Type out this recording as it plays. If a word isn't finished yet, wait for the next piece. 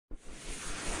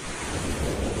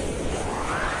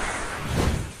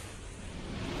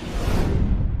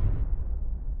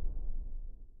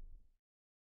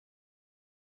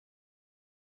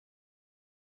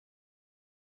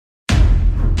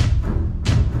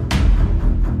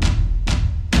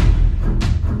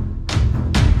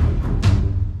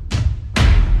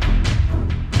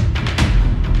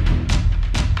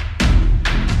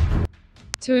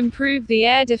To improve the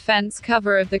air defense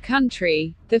cover of the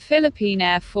country, the Philippine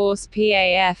Air Force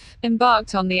 (PAF)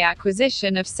 embarked on the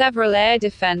acquisition of several air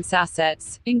defense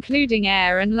assets, including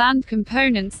air and land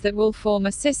components that will form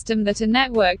a system that are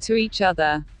networked to each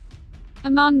other.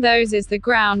 Among those is the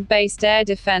Ground-Based Air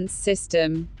Defense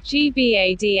System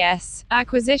 (GBADS)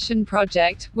 acquisition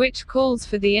project, which calls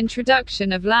for the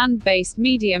introduction of land-based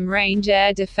medium-range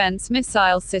air defense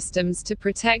missile systems to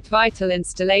protect vital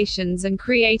installations and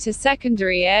create a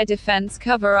secondary air defense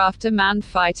cover after manned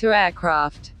fighter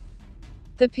aircraft.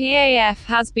 The PAF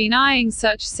has been eyeing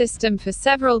such system for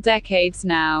several decades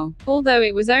now, although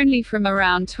it was only from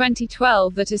around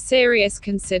 2012 that a serious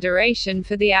consideration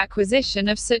for the acquisition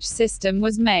of such system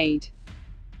was made.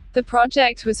 The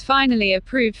project was finally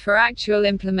approved for actual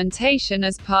implementation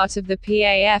as part of the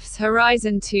PAF's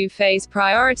Horizon 2 phase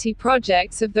priority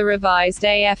projects of the Revised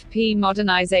AFP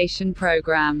Modernization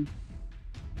Program.